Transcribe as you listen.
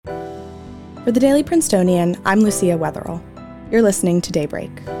For the Daily Princetonian, I'm Lucia Wetherell. You're listening to Daybreak.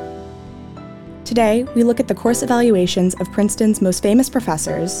 Today, we look at the course evaluations of Princeton's most famous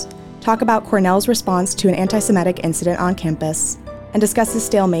professors, talk about Cornell's response to an antisemitic incident on campus, and discuss the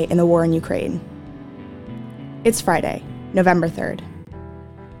stalemate in the war in Ukraine. It's Friday, November 3rd.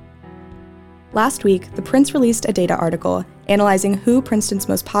 Last week, the Prince released a data article analyzing who Princeton's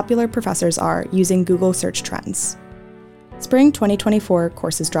most popular professors are using Google search trends. Spring 2024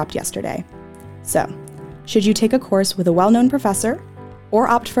 courses dropped yesterday. So, should you take a course with a well-known professor, or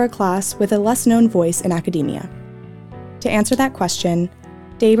opt for a class with a less-known voice in academia? To answer that question,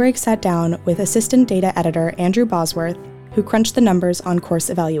 Daybreak sat down with assistant data editor Andrew Bosworth, who crunched the numbers on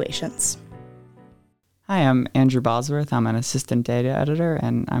course evaluations. Hi, I'm Andrew Bosworth. I'm an assistant data editor,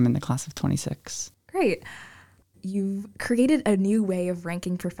 and I'm in the class of 26. Great. You've created a new way of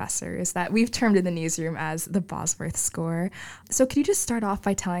ranking professors that we've termed in the newsroom as the Bosworth score. So could you just start off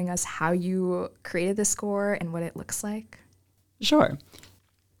by telling us how you created the score and what it looks like? Sure.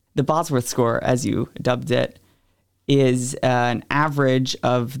 The Bosworth score, as you dubbed it, is an average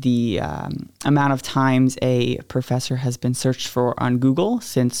of the amount of times a professor has been searched for on Google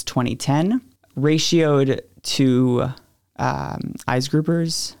since 2010, ratioed to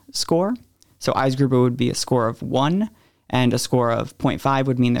Eisgruber's score. So Eisgruber would be a score of 1, and a score of 0.5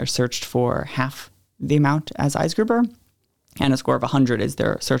 would mean they're searched for half the amount as Eisgruber, and a score of 100 is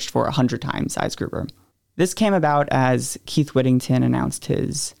they're searched for 100 times Eisgruber. This came about as Keith Whittington announced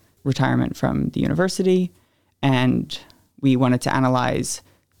his retirement from the university, and we wanted to analyze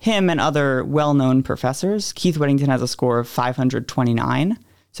him and other well-known professors. Keith Whittington has a score of 529,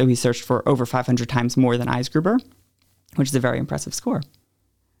 so he searched for over 500 times more than Eisgruber, which is a very impressive score.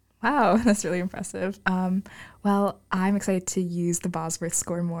 Wow, that's really impressive. Well, I'm excited to use the Bosworth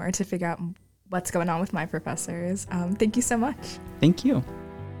score more to figure out what's going on with my professors. Thank you so much. Thank you.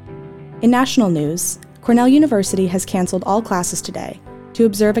 In national news, Cornell University has canceled all classes today to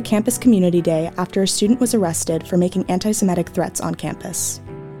observe a campus community day after a student was arrested for making antisemitic threats on campus.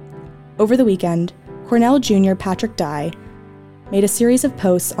 Over the weekend, Cornell junior Patrick Dye made a series of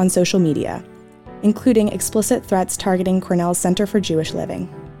posts on social media, including explicit threats targeting Cornell's Center for Jewish Living.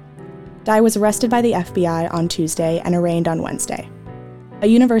 Dye was arrested by the FBI on Tuesday and arraigned on Wednesday. A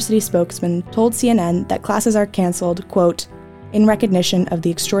university spokesman told CNN that classes are canceled, quote, in recognition of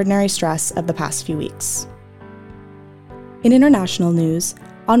the extraordinary stress of the past few weeks. In international news,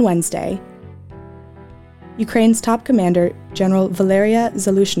 on Wednesday, Ukraine's top commander, General Valeria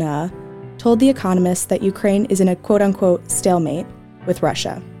Zaluzhnaya, told The Economist that Ukraine is in a quote-unquote stalemate with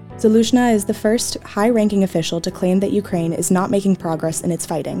Russia. Zaluzhnaya is the first high-ranking official to claim that Ukraine is not making progress in its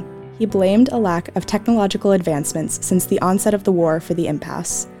fighting. He blamed a lack of technological advancements since the onset of the war for the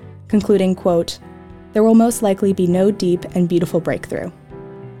impasse, concluding, quote, there will most likely be no deep and beautiful breakthrough.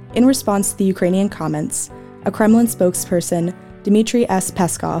 In response to the Ukrainian comments, a Kremlin spokesperson, Dmitry S.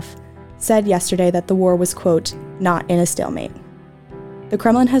 Peskov, said yesterday that the war was, quote, not in a stalemate. The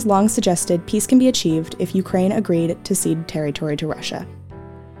Kremlin has long suggested peace can be achieved if Ukraine agreed to cede territory to Russia.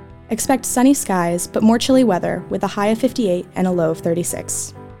 Expect sunny skies, but more chilly weather with a high of 58 and a low of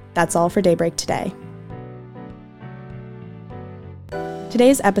 36. That's all for Daybreak today.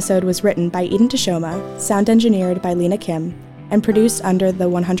 Today's episode was written by Eden Tashoma, sound engineered by Lena Kim, and produced under the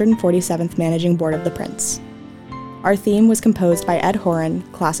 147th Managing Board of the Prince. Our theme was composed by Ed Horan,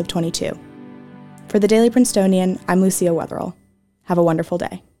 class of 22. For the Daily Princetonian, I'm Lucia Wetherell. Have a wonderful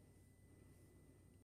day.